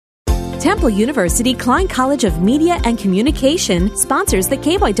Temple University Klein College of Media and Communication sponsors the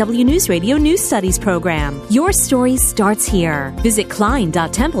KYW News Radio News Studies program. Your story starts here. Visit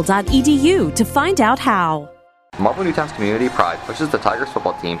klein.temple.edu to find out how. Marple Newtown's Community Pride pushes the Tigers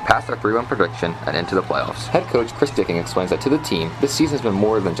football team past their 3-1 prediction and into the playoffs. Head coach Chris Dicking explains that to the team, this season has been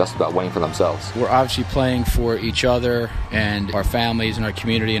more than just about winning for themselves. We're obviously playing for each other and our families and our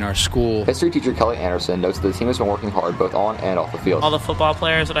community and our school. History teacher Kelly Anderson notes that the team has been working hard both on and off the field. All the football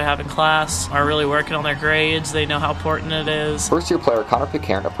players that I have in class are really working on their grades. They know how important it is. First-year player Connor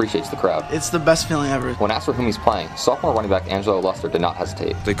Pitcairn appreciates the crowd. It's the best feeling ever. When asked for whom he's playing, sophomore running back Angelo Luster did not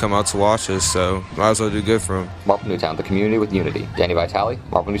hesitate. They come out to watch us, so might as well do good for them. Marple Newtown, the community with unity. Danny Vitale,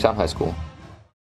 Marple Newtown High School.